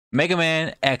Mega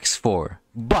Man X4.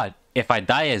 But if I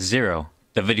die at 0,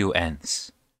 the video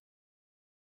ends.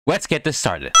 Let's get this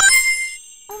started.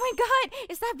 Oh my god,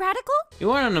 is that radical? You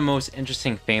want to know the most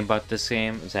interesting thing about this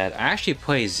game is that I actually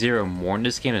play Zero more in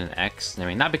this game than X. I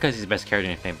mean, not because he's the best character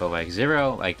or anything, but like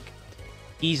Zero, like,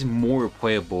 he's more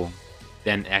playable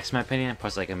than X in my opinion.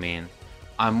 Plus, like, I mean,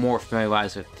 I'm more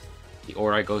familiarized with the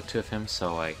order I go to of him,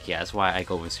 so like, yeah, that's why I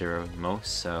go with Zero the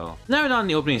most. So never done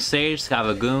the opening stage, Sky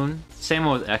Lagoon, same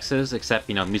old X's, except,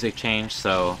 you know, music changed.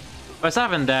 So but aside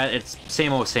from that, it's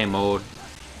same old,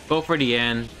 go for the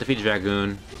end, defeat the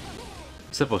Dragoon,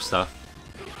 simple stuff.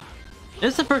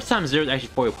 This is the first time Zero is actually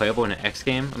fully playable in an X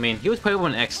game. I mean, he was playable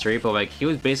in X3, but like, he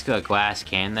was basically a glass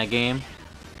can in that game.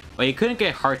 Like, you couldn't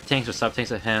get heart tanks or sub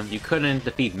tanks with him, you couldn't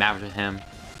defeat Maverick with him.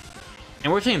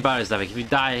 And worst thing about it is that, like, if you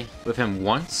die with him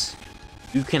once,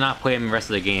 you cannot play him the rest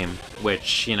of the game,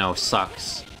 which, you know,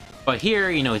 sucks. But here,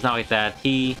 you know, he's not like that.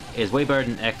 He is way better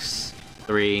than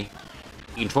X3.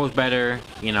 He controls better,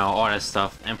 you know, all that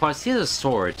stuff. And plus, he has a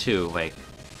sword, too, like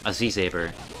a Z-Saber,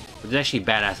 which is actually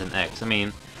badass in X. I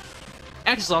mean,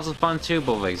 X is also fun, too,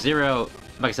 but, like, Zero,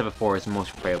 like I said before, is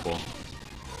most playable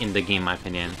in the game, in my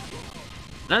opinion.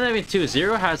 Another thing, too,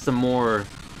 Zero has the more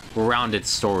grounded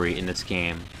story in this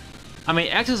game. I mean,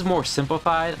 X is more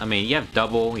simplified. I mean, you have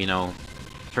Double, you know,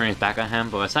 turning his back on him,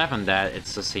 but aside from that,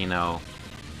 it's just, you know,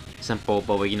 simple.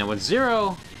 But, you know, with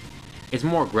Zero, it's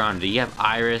more grounded. You have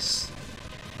Iris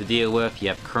to deal with, you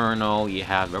have Colonel, you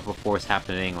have Rebel Force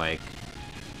happening, like...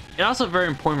 It's also very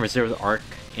important for Zero's arc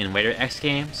in later X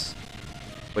games,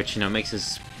 which, you know, makes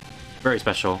this very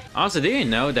special. Also, did you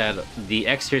know that the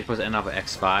X series was supposed to end up with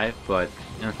X5, but...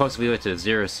 And it's supposed to leave it to the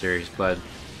Zero series, but...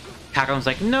 Capcom's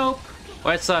like, nope!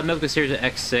 Let's milk the series of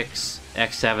X6,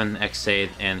 X7, X8,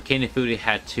 and Kei Inafune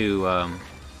had to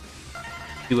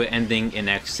do an ending in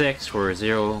X6 where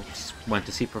Zero went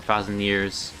to sea for 1,000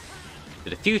 years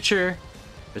to the future.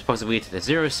 It was supposed to lead to the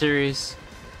Zero series,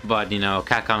 but, you know,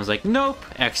 Capcom's like, nope,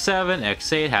 X7,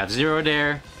 X8, have Zero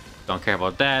there, don't care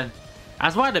about that.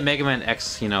 That's why the Mega Man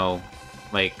X, you know,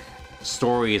 like,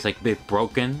 story is, like, a bit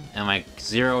broken, and, like,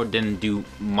 Zero didn't do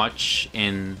much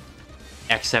in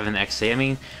X7, X8. I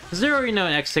mean, Zero, you know,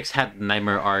 in X6 had the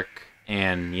Nightmare arc,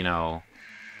 and, you know,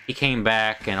 he came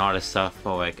back and all this stuff,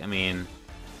 but, like, I mean,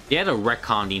 they had to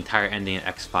retcon the entire ending in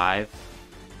X5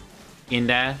 in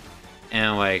that,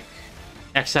 and, like,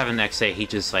 X7, X8, he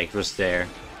just, like, was there.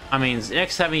 I mean,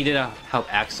 X7, he did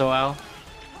help Axel out,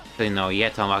 so, you know, you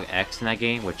had to unlock X in that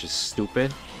game, which is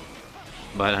stupid.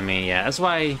 But, I mean, yeah, that's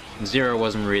why Zero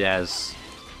wasn't really as,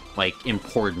 like,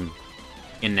 important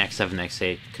in X7,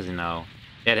 X8, because, you know,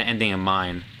 they had an ending in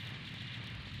mind.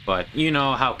 But you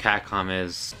know how Capcom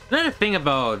is. Another thing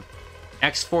about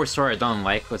X4 story I don't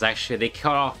like was actually they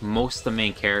cut off most of the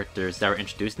main characters that were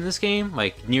introduced in this game,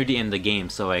 like near the end of the game.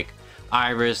 So like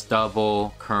Iris,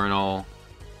 Double, Colonel.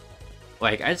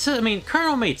 Like I mean,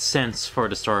 Colonel made sense for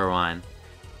the storyline,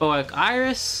 but like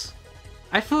Iris,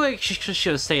 I feel like she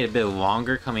should have stayed a bit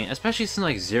longer coming, especially since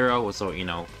like Zero was, so, you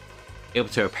know, able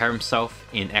to repair himself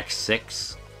in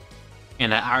X6.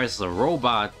 And that Iris is a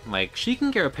robot, like, she can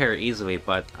get repaired easily,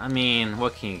 but, I mean,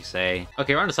 what can you say?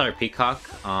 Okay, we're on the side of Peacock.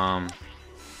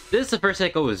 This is the first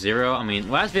take with Zero. I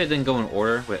mean, last video didn't go in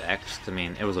order with X. I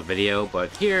mean, it was a video, but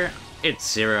here, it's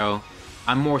Zero.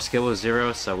 I'm more skilled with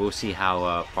Zero, so we'll see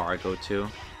how far I go to.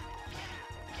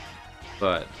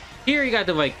 But here you got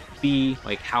to, like, be,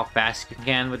 like, how fast you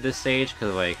can with this stage,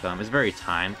 because, like, it's very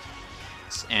timed.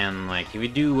 And, like, if you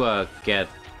do get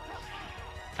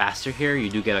faster here, you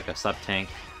do get like a sub tank,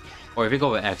 or if you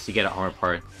go with X, you get an armor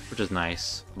part, which is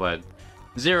nice. But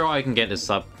Zero, all you can get is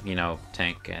sub, you know,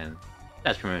 tank, and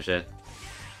that's pretty much it.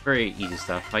 Very easy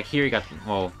stuff. Like here, you got,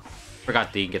 well,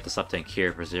 forgot to get the sub tank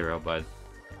here for Zero, but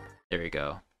there you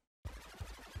go.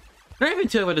 Another thing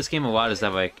too about this game a lot is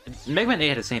that like Mega Man 8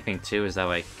 had the same thing too. Is that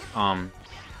like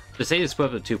the stage is split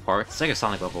up into 2 parts. It's like a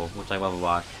Sonic level, which I love a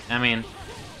lot. I mean,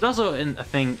 there's also a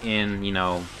thing in, you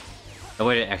know, the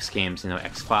later X games, you know,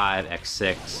 X5,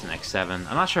 X6, and X7.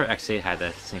 I'm not sure X8 had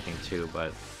that same thing too,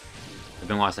 but I've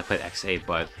been watching I played X8,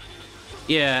 but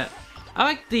yeah, I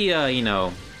like the, you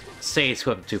know, stage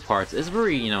split up in 2 parts. It's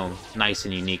very, you know, nice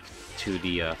and unique to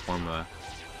the formula.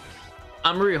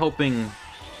 I'm really hoping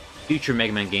future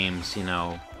Mega Man games, you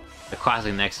know, the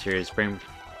classic next years bring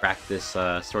back this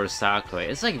sort of style to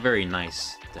it. It's like very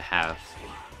nice to have,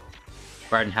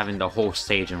 rather than having the whole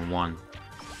stage in one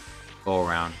go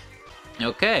around.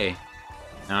 Okay,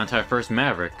 now onto our first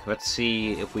Maverick. Let's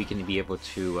see if we can be able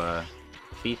to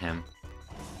defeat him.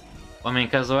 Well, I mean,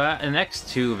 because in the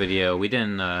X2 video, we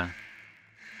didn't,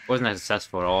 wasn't that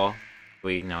successful at all.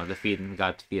 We, you know, we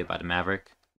got defeated by the Maverick.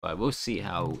 But we'll see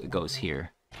how it goes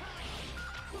here.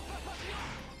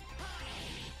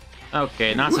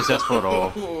 Okay, not successful at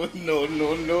all. No,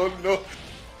 no, no, no.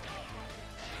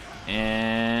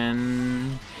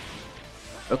 And...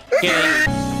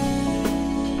 Okay.